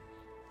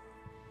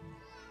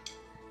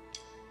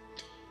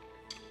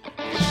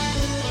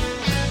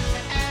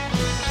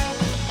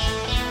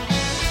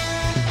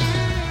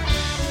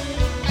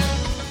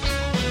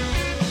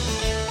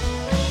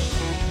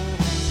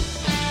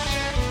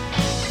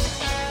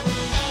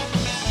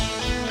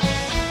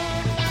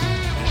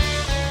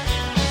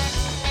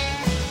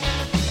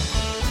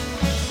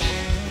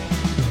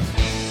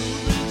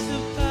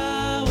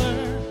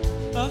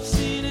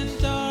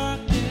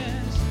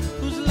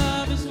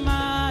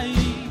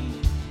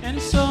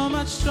and so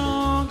much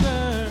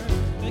stronger,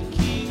 the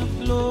King of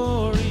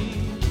glory,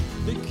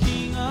 the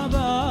King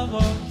above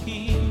all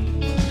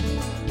kings,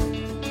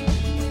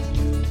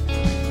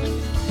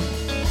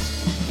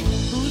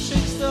 who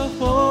shakes the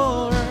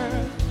whole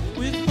earth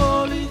with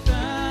holy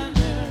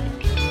thunder,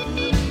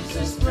 who leaves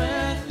us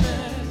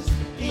breathless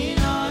in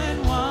awe and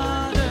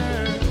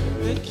wonder,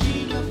 the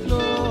King of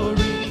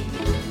glory,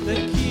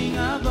 the King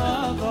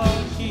above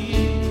all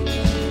kings.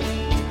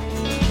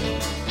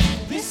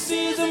 This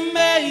is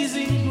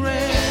amazing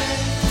grace.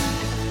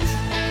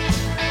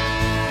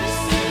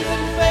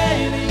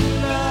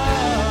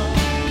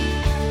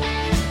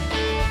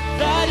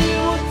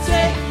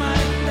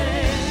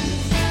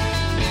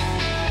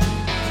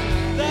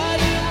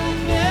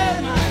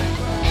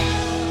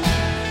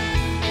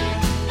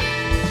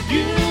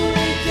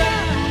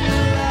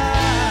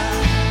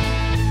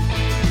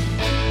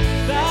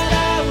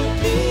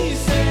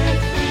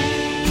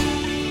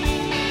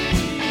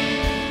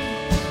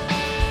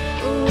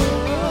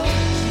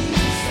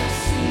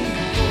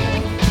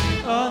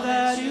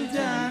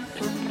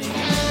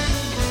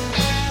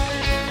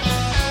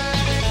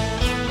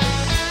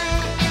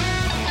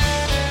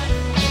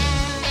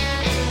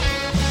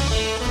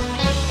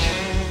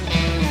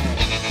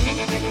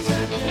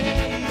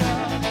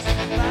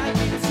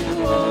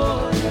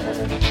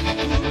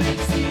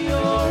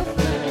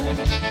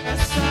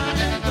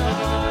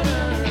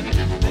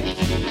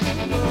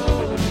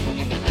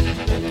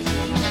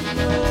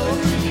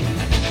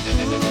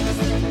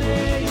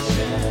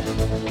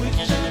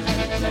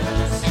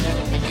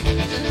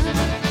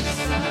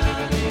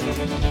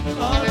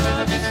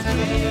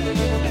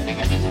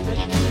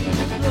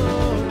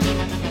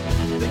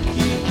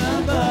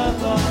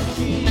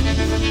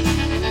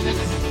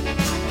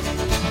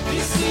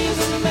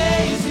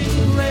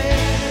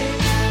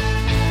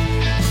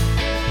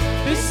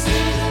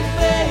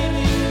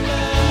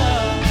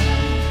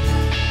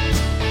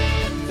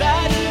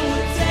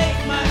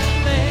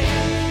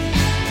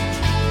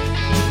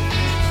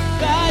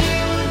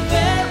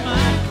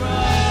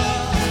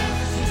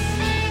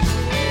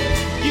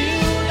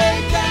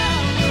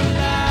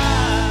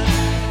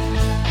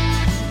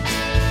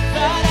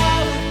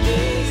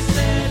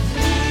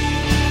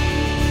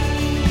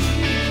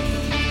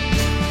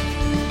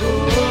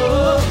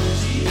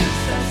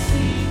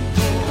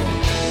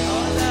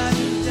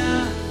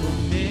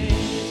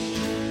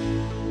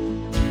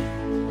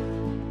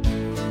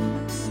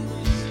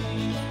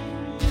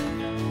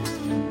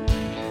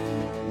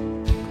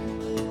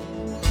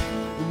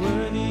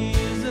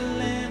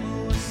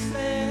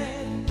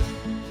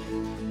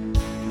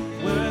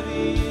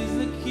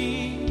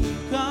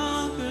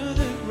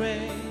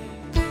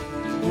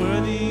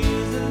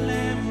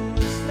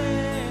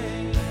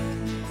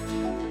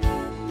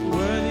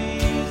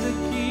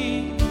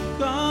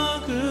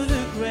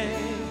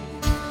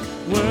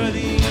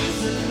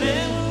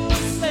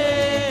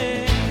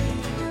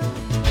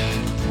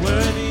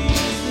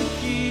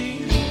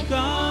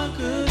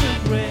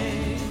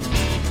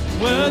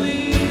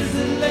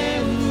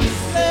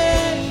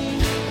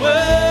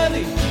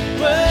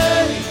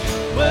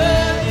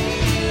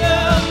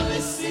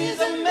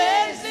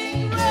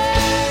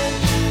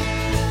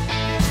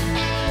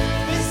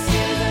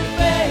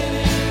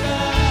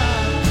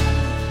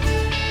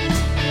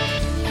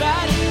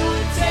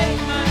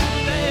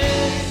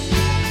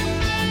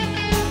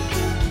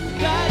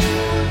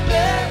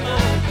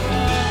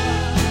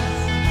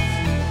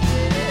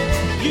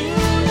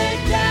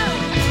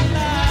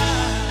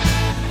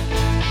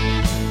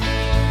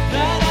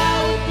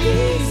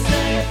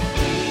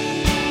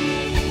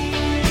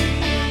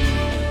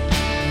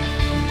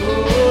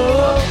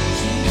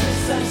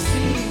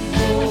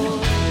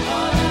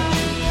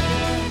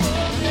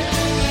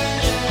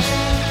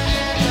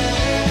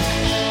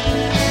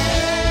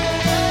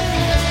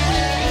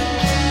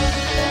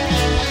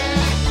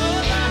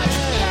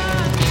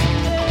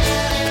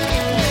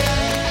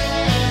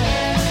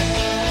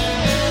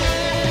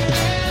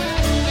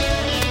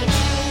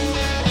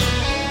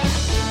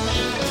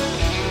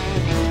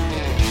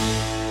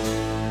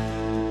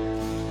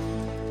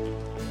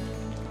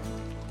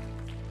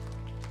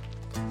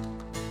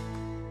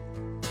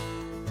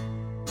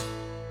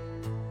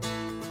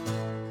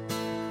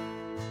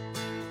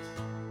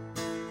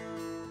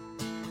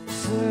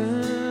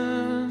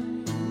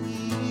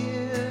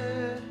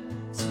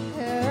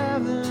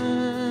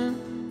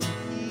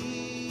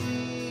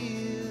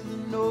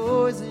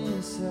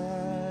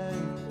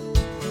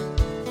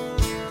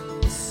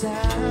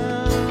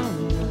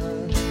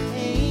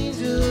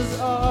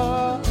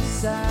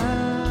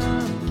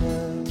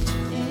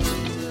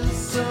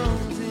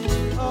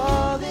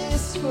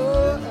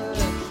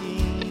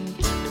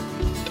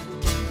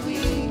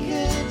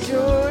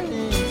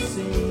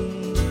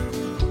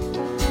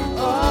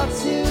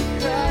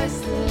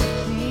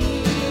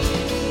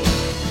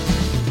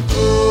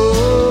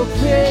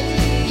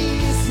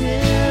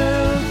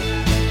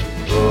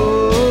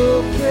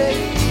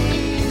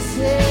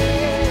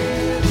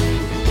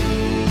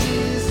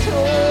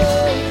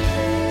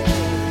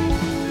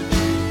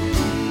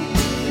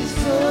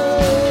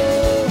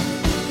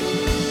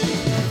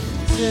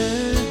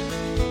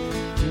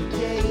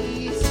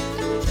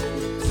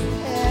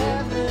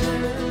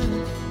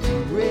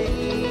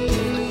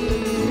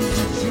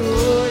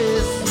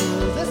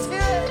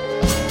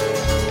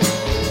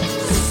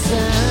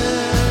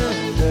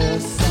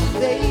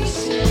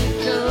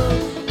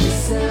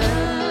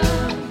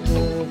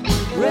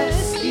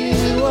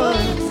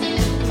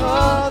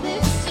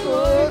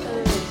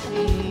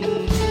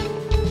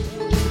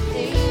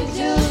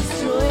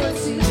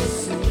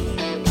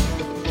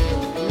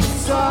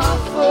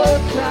 for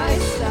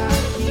Christ our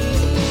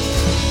King.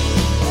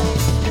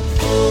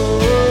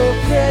 Oh,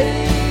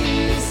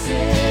 praise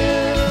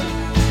Him.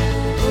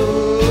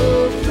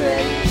 Oh,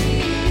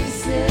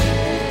 praise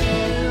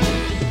Him.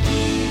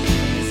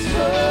 He's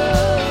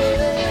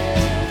holy.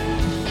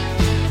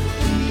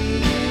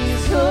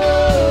 He's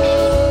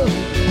holy.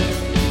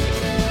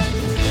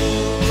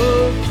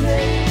 Oh,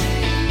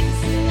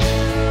 praise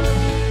Him.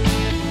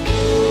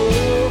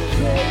 Oh,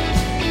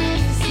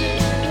 praise Him.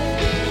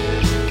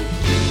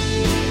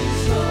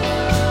 He's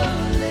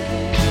holy.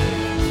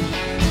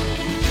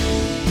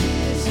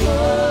 He's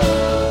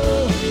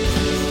holy.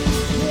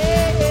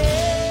 Yeah.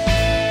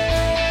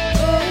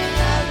 Oh,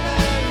 la, la,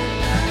 la,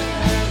 la,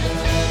 la.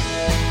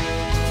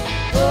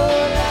 Oh,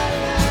 la,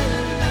 la,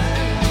 la, la,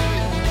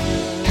 la.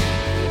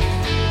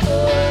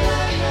 Oh,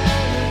 la, la,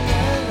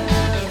 la,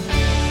 la, la.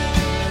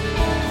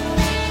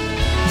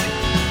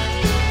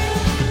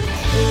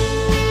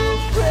 Oh,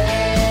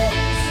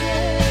 praise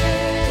Him.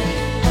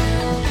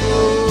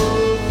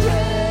 Oh,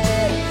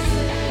 praise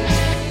Him.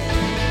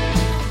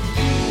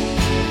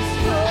 He's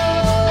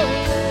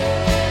holy.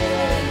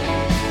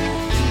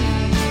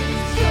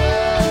 He's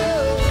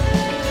holy.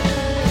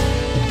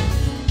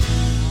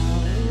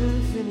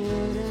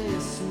 Infinite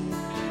is sweet.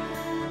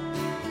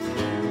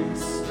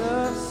 His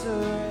love so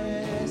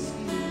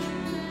rescue.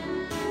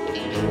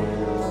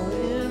 How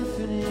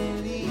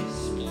infinitely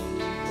sweet.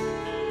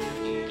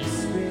 This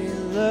great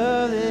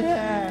love that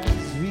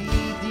has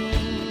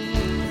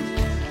redeemed.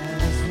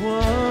 As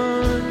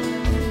one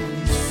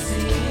we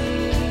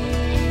sing.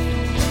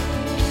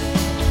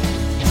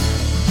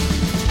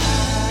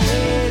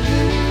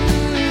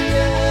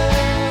 Hallelujah.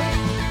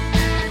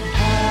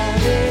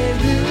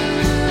 Hallelujah.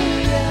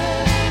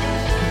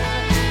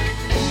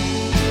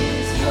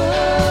 He's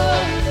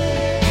holy.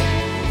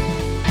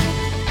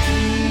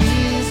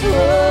 He's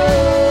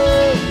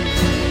holy.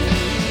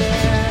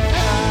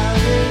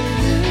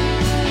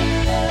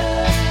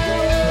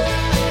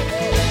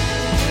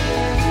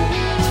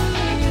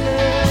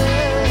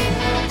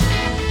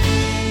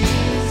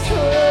 He's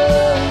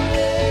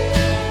holy.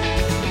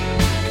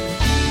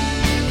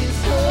 He's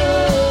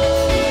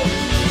holy.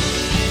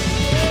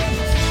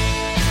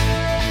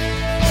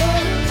 Oh,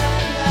 la,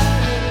 la,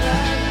 la, la.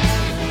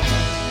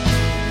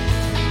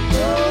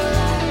 Oh,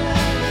 la, la,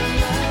 la,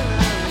 la.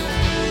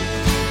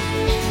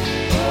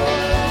 Oh,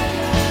 la,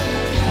 la,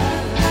 la,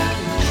 la.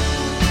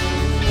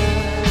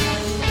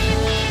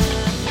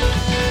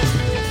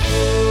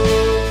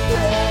 Oh,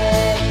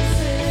 praise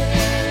Him.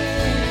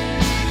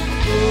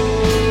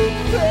 Oh,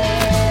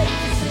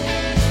 praise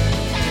Him.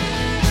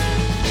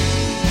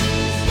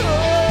 He's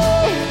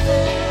holy.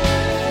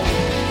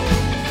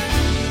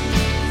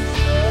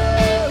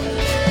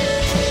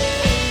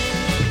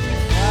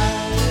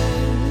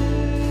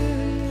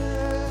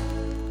 Hallelujah.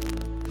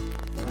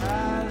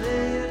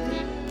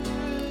 Hallelujah.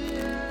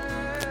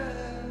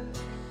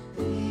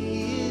 He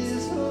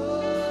is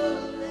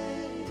holy.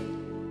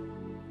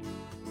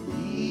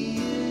 He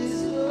is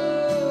holy.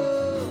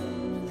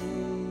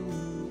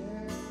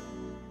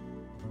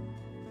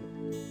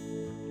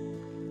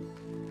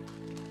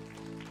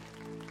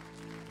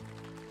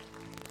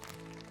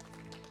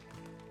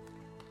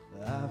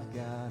 I've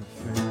got a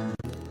friend.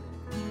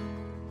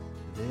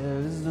 There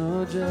is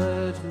no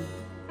judgment.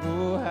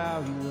 Oh,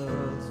 how He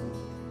loves me.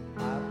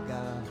 I've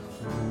got a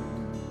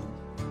friend.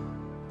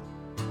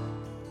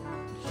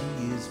 He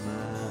is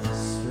my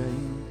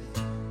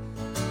strength.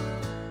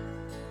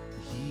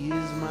 He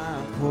is my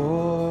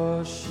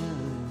portion.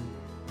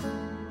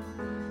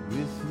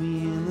 With me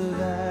in the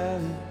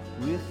valley,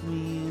 with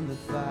me in the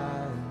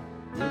fire,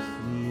 with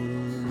me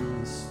in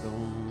the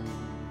storm.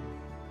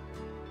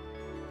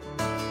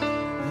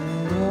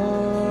 And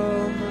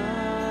all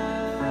my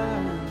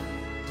life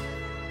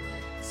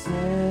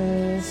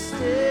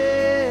testify,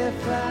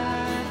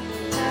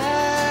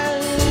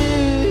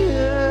 hallelujah,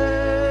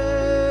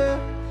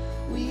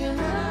 we are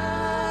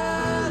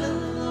not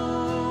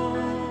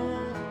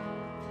alone.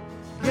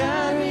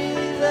 God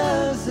really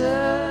loves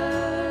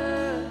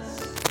us.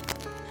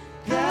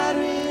 God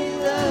really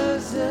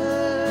loves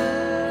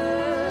us.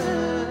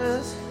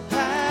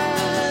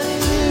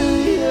 Hallelujah.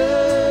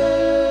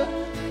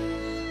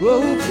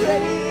 Oh,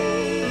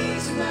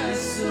 praise my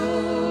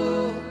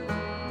soul.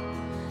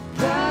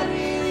 God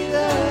really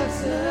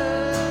loves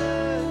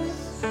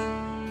us.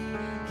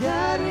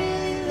 God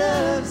really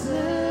loves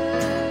us.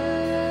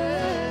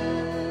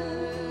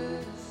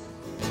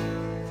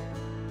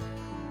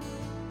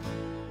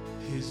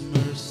 His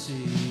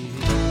mercy,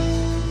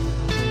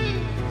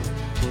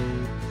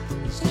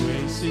 His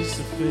grace is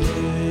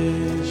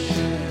sufficient.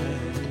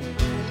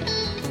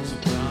 So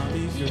come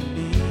if you're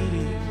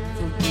needing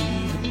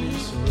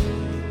forgiveness or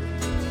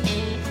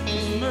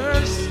His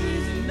mercy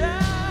is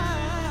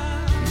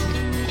enough.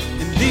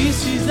 And this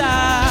is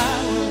our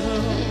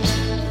hope.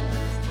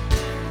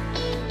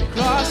 The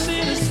cross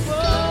it is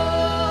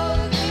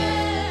spoken.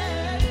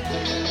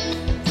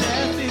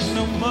 Death is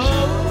no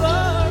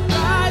more.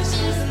 Christ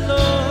is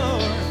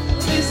Lord.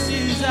 This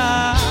is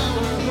our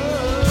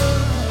hope.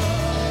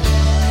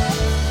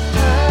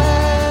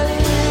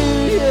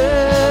 Hallelujah.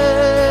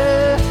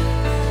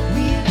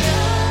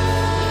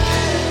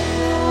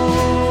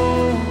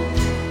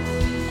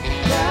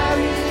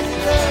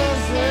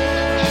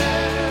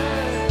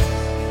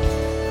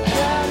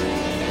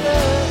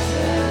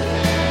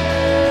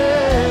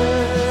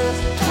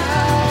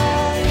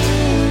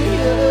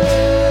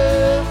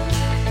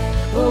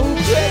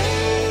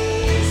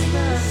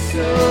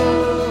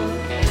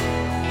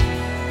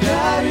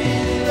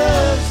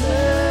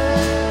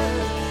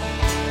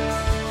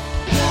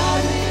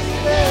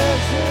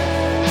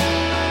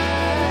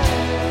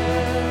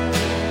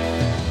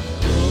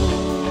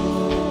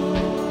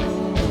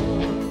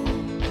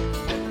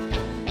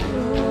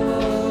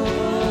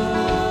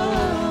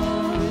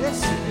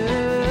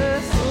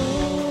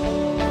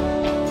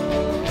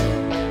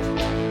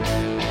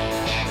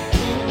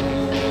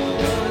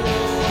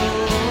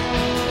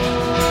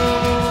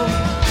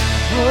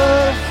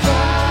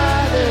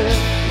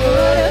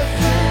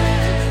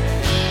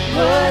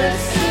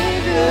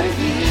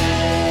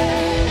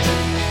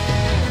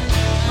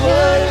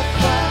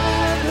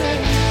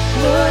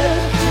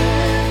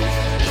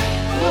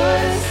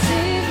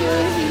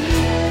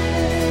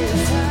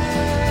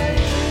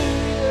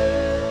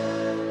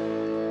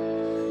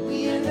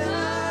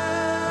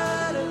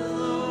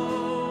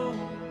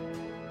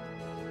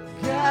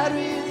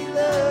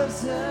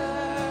 loves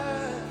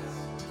us.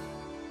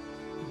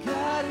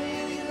 God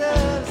really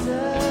loves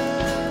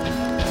us.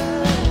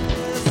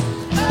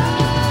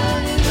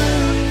 Hallelujah.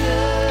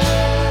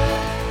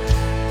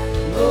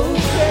 Oh,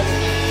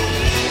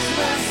 praise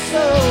my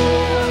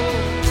soul.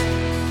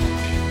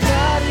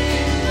 God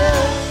really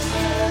loves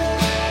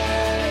us.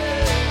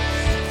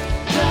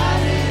 God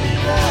really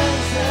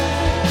loves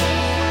us.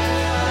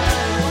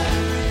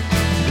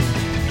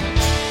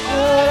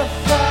 What a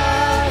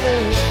Father,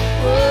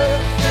 what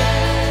a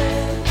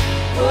friend,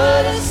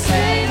 what a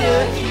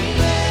Savior He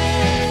is.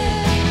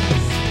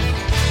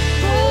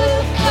 What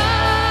a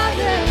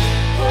Father,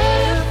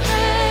 what a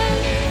friend,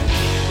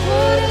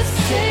 what a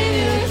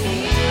Savior He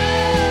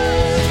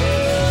is.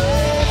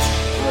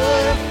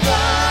 What a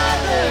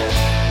Father,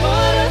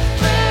 what a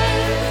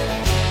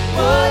friend,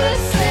 what a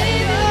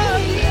Savior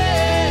He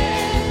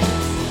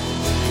is.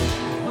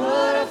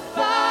 What a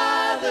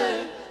Father,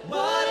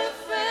 what a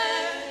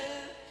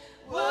friend,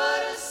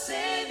 what a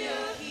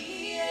Savior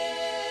He is.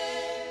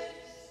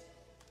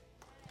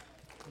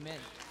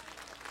 Amen.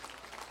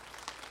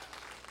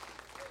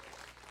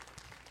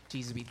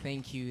 Jesus, we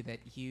thank you that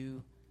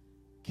you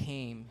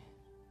came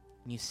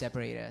and you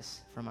separated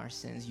us from our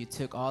sins. You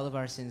took all of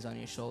our sins on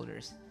your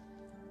shoulders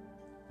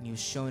and you've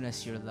shown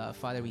us your love.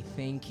 Father, we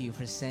thank you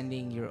for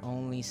sending your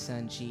only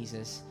Son,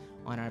 Jesus,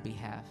 on our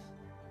behalf,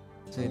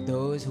 so that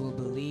those who will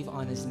believe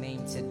on his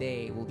name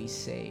today will be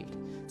saved.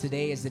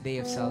 Today is the day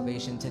of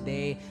salvation.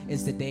 Today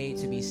is the day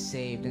to be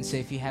saved. And so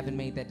if you haven't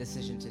made that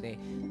decision today,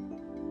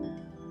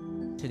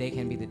 today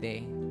can be the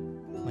day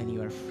when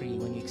you are free,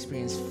 when you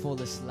experience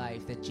fullest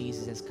life that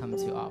Jesus has come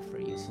to offer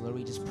you. So Lord,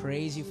 we just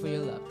praise you for your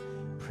love.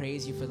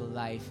 Praise you for the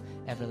life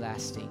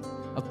everlasting,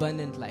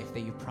 abundant life that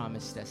you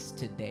promised us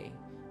today.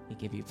 We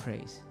give you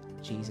praise.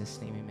 In Jesus'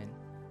 name, amen.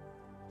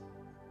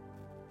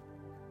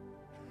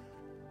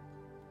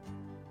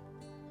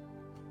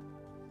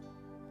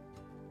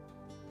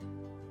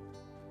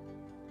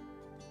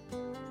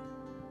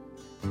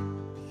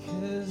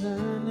 Because I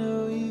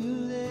know you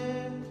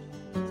lived,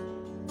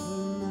 put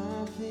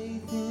my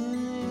faith in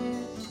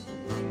this.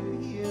 You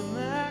hear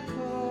my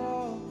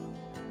call,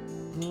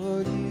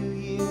 Lord, you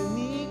hear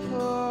me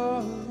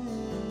calling.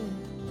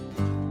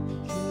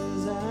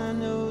 Because I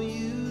know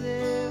you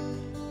live,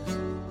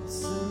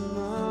 set my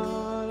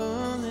heart on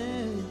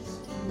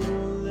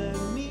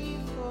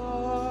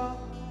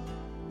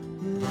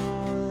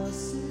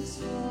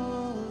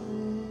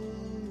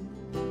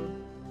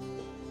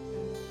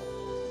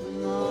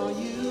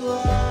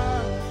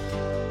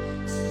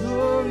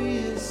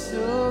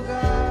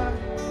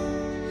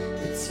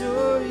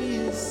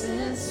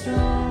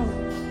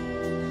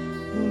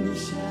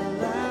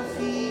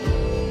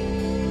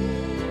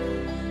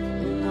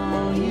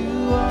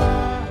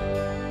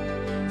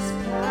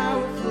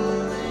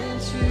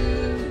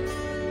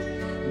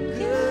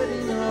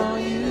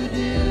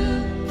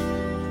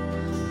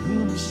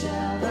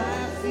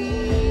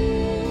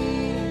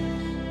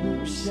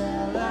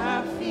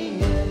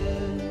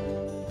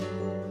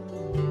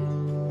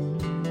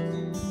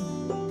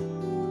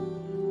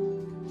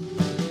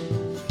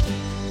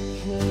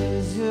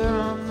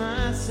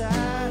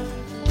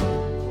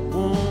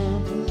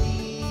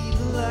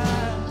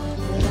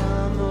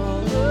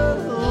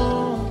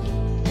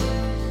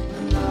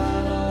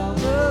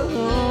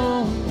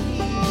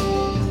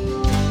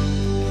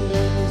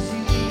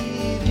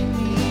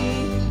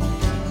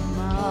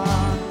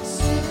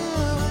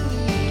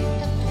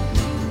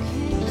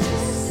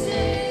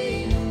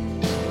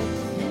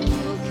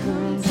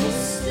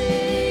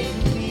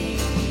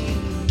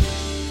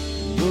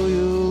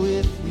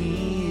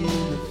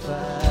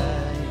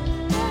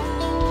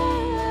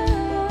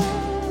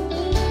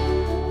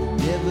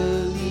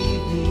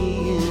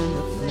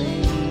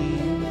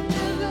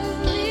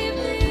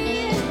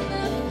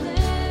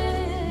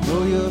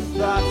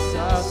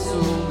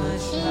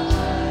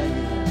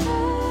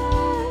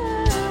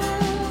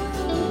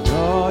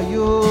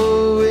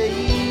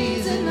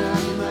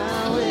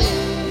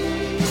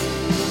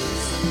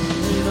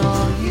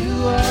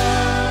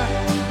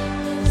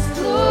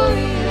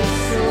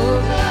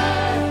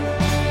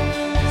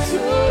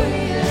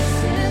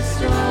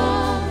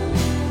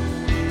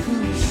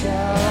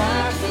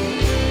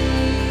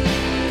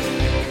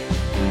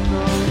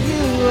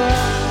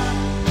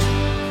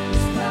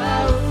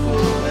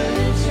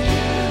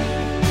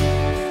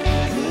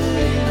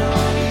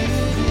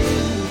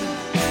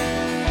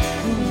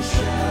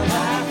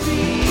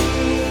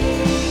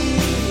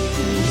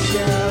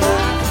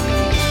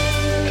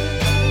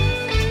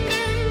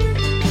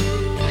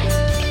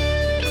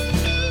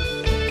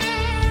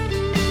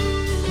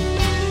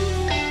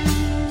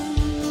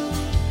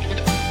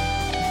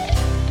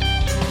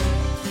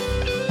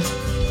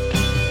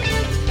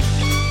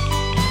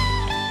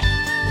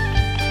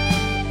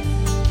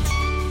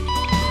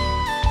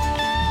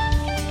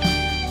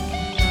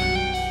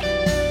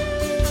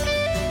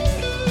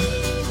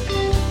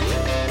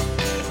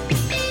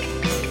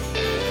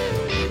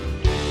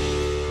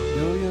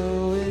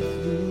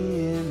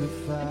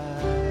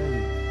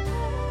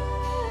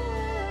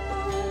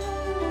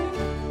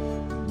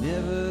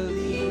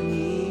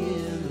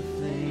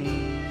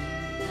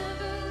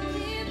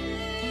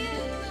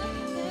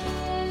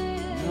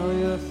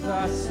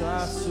heights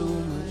are so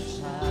much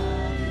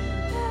higher.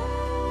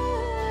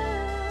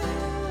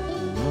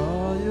 And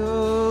all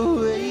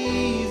your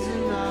ways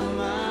are not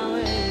my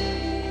ways.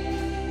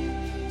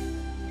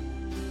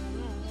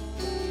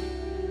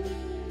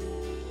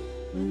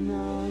 And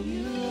all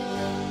you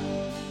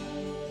are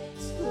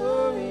is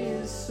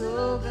glorious,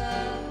 oh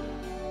God,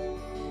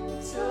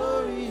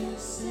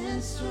 victorious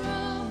and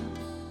strong.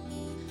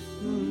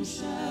 Whom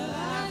shall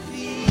I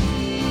fear?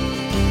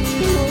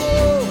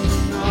 Oh,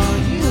 all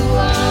you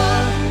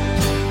are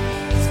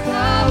is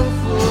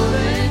powerful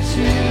and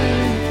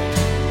true,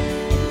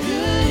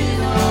 good in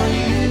all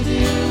you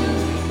do.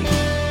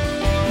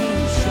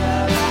 Whom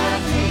shall I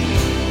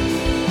fear?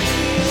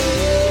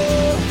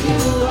 You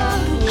are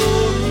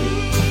holy,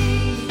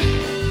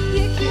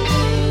 you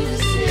came to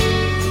save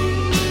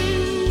me.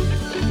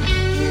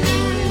 You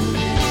will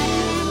never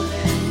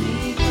let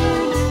me go.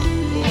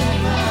 In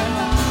my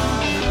heart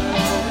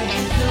I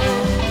always know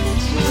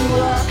that you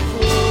are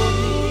holy.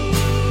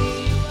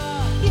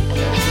 You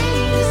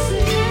came to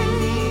save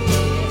me.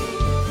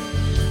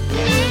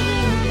 You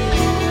will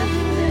never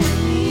let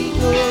me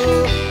go.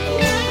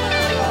 In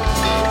my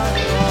heart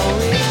I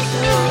always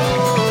know.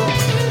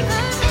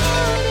 I know that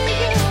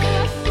you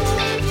are for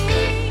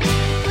me.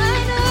 I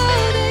know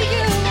that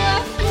you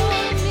are for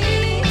me.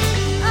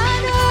 I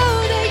know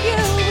that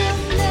you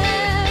will never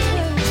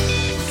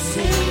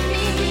save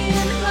me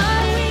in my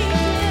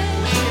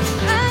weakness.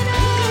 I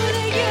know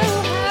that you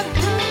have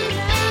come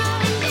down,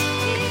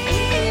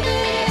 even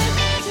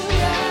to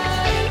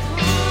ride upon my life,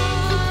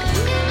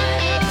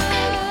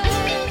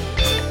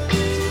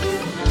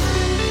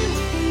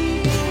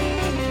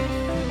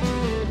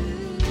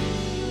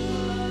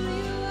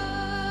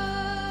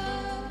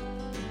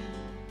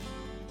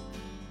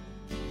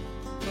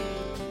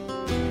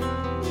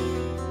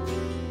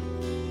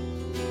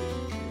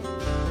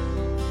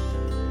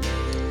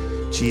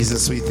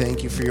 Jesus, we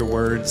thank you for your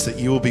words, that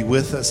you will be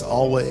with us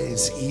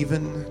always,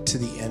 even to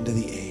the end of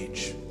the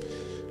age.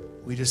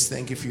 We just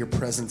thank you for your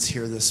presence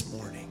here this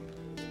morning.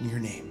 In your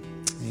name,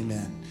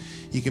 amen.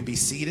 You can be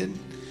seated.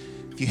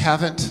 If you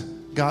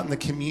haven't gotten the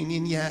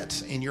communion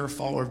yet and you're a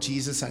follower of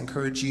Jesus, I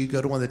encourage you,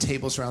 go to one of the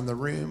tables around the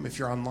room. If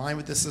you're online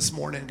with us this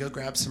morning, go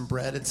grab some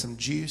bread and some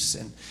juice,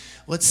 and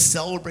let's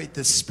celebrate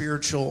this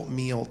spiritual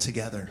meal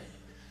together.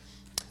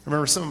 I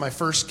remember some of my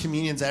first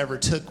communions I ever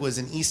took was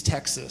in East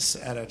Texas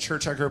at a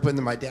church I grew up in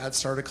that my dad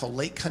started called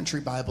Lake Country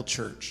Bible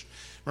Church.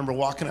 I remember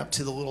walking up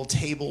to the little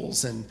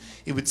tables, and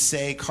it would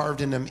say,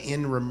 carved in them,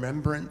 "In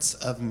remembrance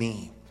of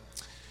me."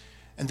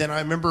 And then I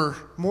remember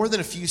more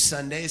than a few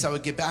Sundays, I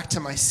would get back to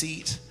my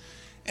seat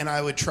and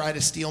I would try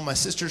to steal my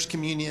sister's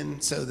communion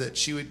so that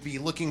she would be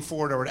looking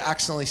forward or would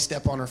accidentally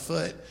step on her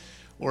foot,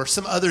 or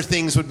some other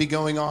things would be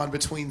going on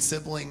between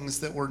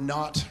siblings that were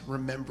not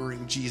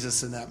remembering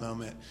Jesus in that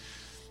moment.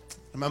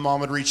 And my mom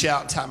would reach out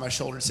and tap my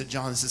shoulder and said,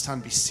 "John, this is time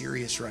to be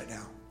serious right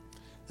now.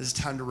 This is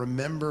time to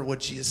remember what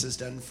Jesus has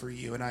done for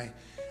you." And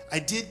I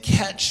did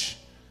catch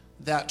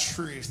that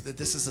truth, that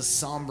this is a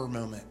somber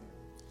moment.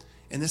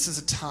 And this is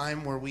a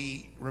time where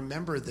we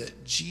remember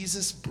that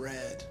Jesus'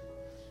 bread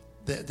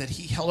that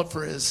he held up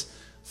for his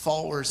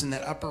followers in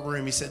that upper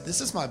room, he said,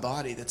 "This is my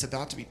body that's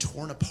about to be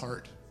torn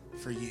apart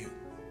for you.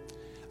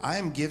 I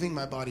am giving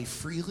my body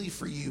freely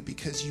for you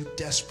because you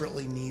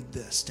desperately need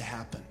this to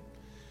happen."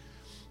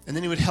 And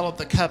then he would held up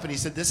the cup and he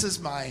said, this is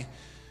my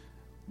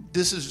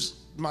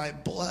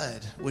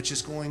blood, which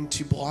is going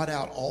to blot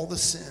out all the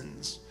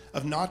sins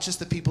of not just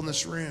the people in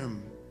this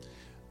room,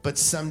 but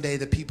someday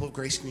the people of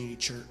Grace Community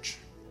Church.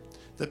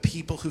 The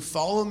people who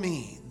follow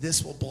me,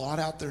 this will blot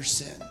out their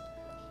sin.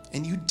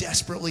 And you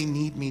desperately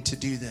need me to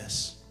do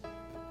this.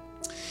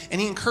 And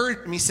he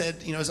encouraged me,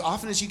 said, as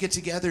often as you get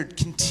together,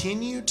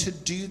 continue to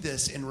do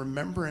this in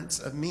remembrance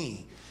of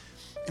me.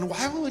 And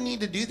why would we need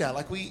to do that?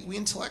 Like we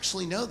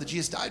intellectually know that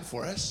Jesus died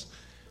for us.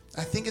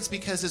 I think it's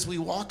because as we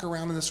walk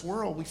around in this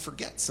world, we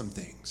forget some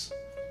things.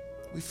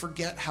 We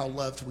forget how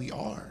loved we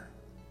are.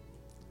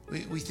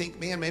 We think,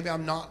 man, maybe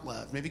I'm not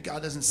loved. Maybe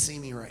God doesn't see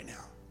me right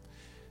now.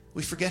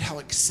 We forget how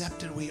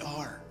accepted we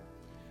are.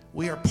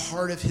 We are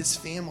part of his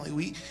family.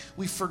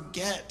 We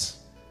forget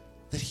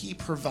that he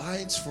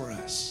provides for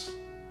us.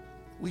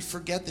 We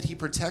forget that he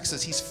protects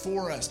us. He's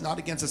for us, not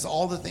against us.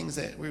 All the things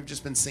that we've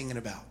just been singing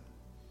about.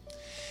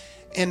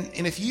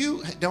 And if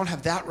you don't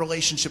have that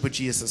relationship with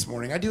Jesus this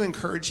morning, I do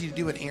encourage you to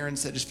do what Aaron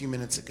said just a few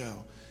minutes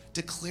ago.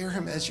 Declare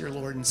him as your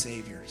Lord and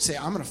Savior. Say,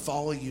 I'm going to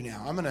follow you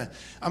now. I'm going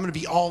to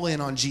be all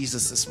in on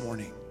Jesus this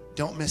morning.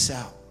 Don't miss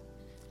out.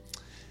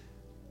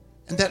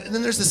 And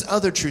then there's this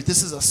other truth.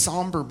 This is a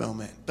somber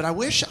moment, but I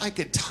wish I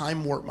could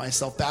time warp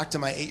myself back to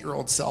my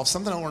 8-year-old self,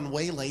 something I learned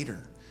way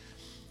later.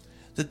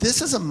 That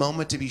this is a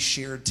moment to be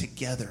shared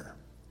together.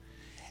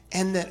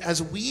 And that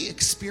as we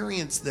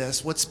experience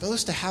this, what's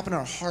supposed to happen in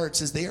our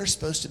hearts is they are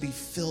supposed to be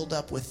filled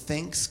up with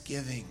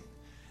thanksgiving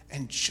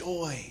and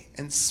joy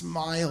and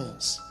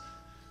smiles.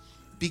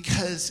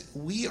 Because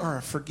we are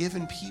a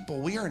forgiven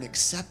people. We are an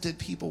accepted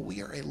people.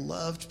 We are a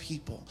loved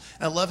people.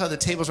 And I love how the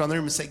tables around the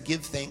room say,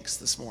 give thanks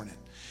this morning.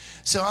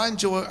 So I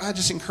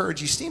just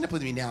encourage you, stand up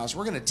with me now as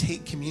we're going to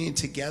take communion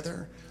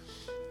together.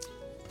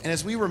 And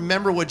as we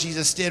remember what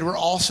Jesus did, we're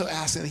also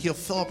asking that he'll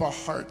fill up our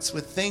hearts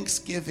with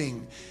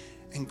thanksgiving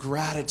and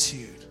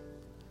gratitude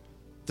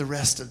the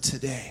rest of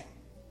today.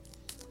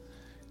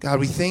 God,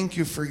 we thank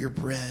you for your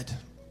bread.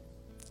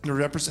 It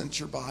represents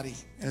your body.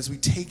 And as we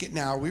take it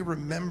now, we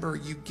remember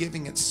you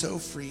giving it so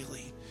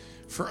freely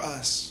for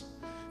us.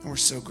 And we're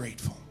so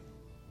grateful.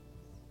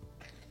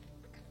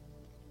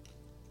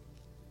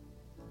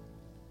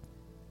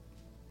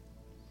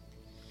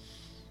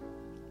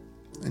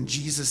 And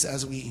Jesus,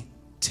 as we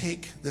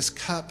take this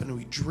cup and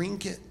we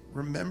drink it,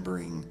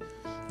 remembering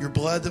your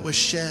blood that was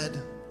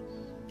shed,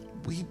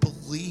 we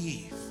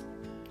believe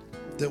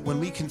that when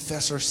we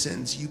confess our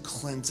sins, you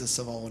cleanse us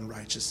of all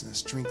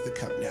unrighteousness. Drink the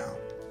cup now.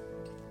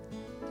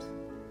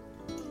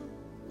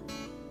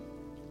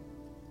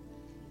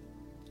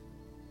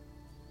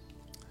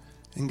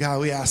 And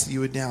God, we ask that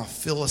you would now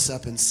fill us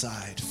up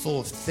inside,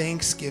 full of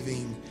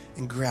thanksgiving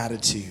and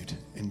gratitude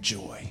and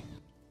joy.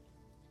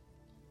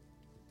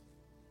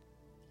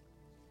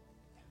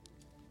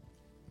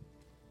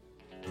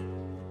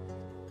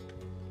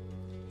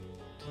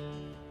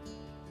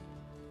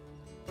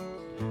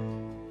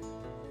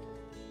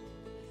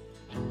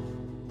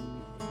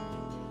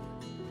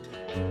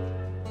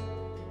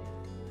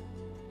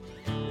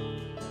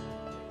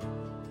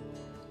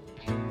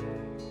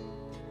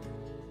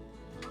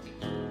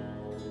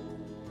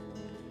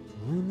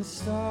 When the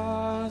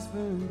stars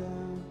burn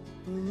down,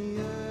 when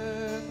the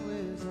earth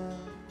wears out,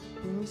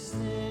 when we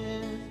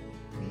stand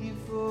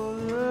before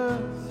the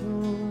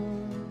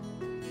throne,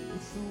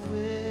 with the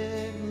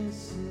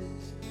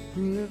witnesses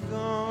who have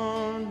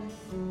gone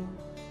before,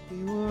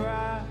 we will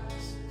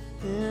rise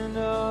and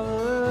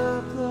all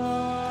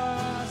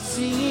applaud,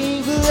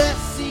 singing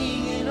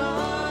blessing and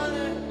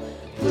honor,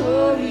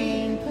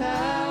 glory and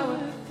power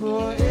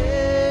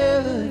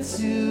forever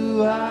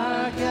to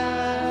our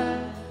God.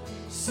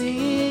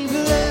 Singing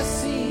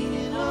blessing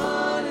and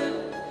honor,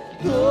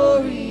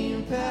 glory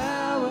and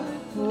power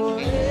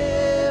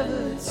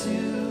forever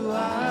to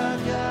our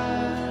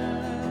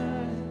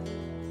God.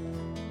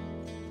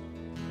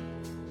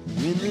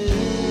 When the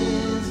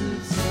ends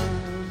of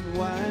time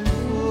wind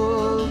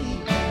fully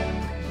down,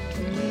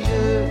 and the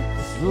earth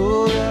is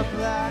rolled up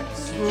like a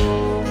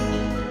scroll,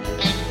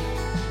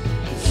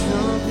 the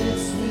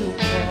trumpets will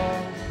call,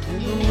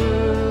 and the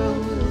world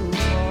will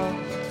fall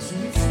to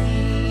its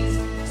knees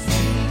as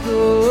we go.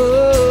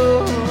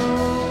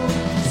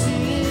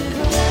 Singing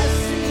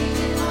blessing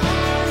and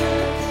honor,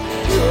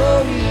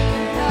 glory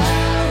and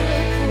power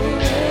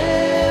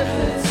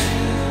forever to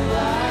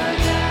our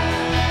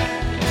God.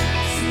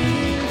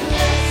 Singing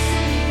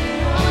blessing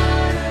and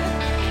honor,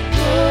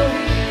 glory and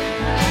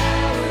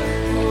power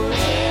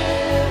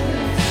forever to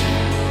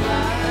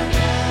our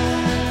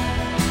God.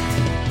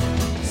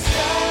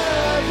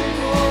 Star of the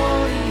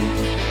morning,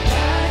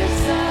 light of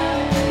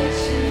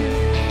salvation,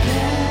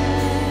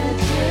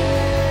 majesty.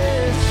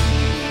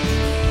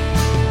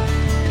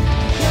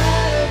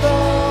 God of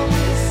all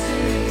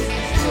mysteries,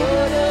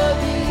 Lord of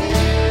the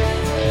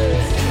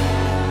universe,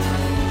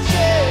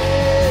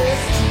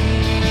 majesty.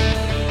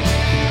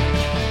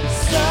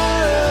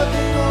 Star of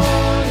the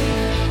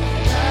morning,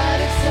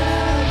 light of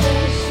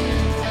salvation,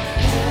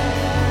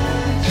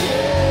 majesty.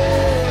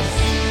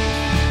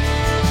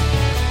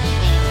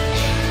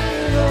 God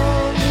of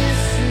all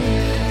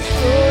mysteries,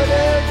 Lord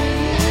of the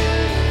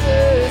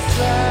universe,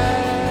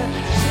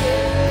 majesty.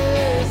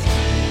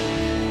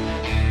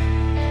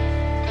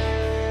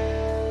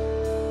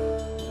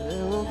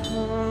 There will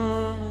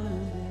come a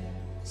day,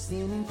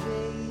 standing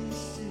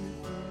face to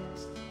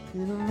face,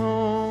 in a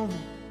moment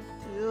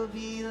we'll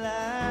be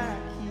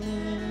like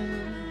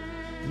him.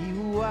 He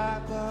will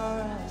wipe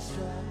our eyes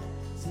dry,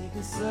 take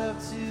us up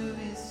to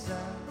his side,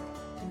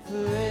 and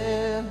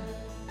forever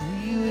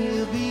we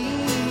will be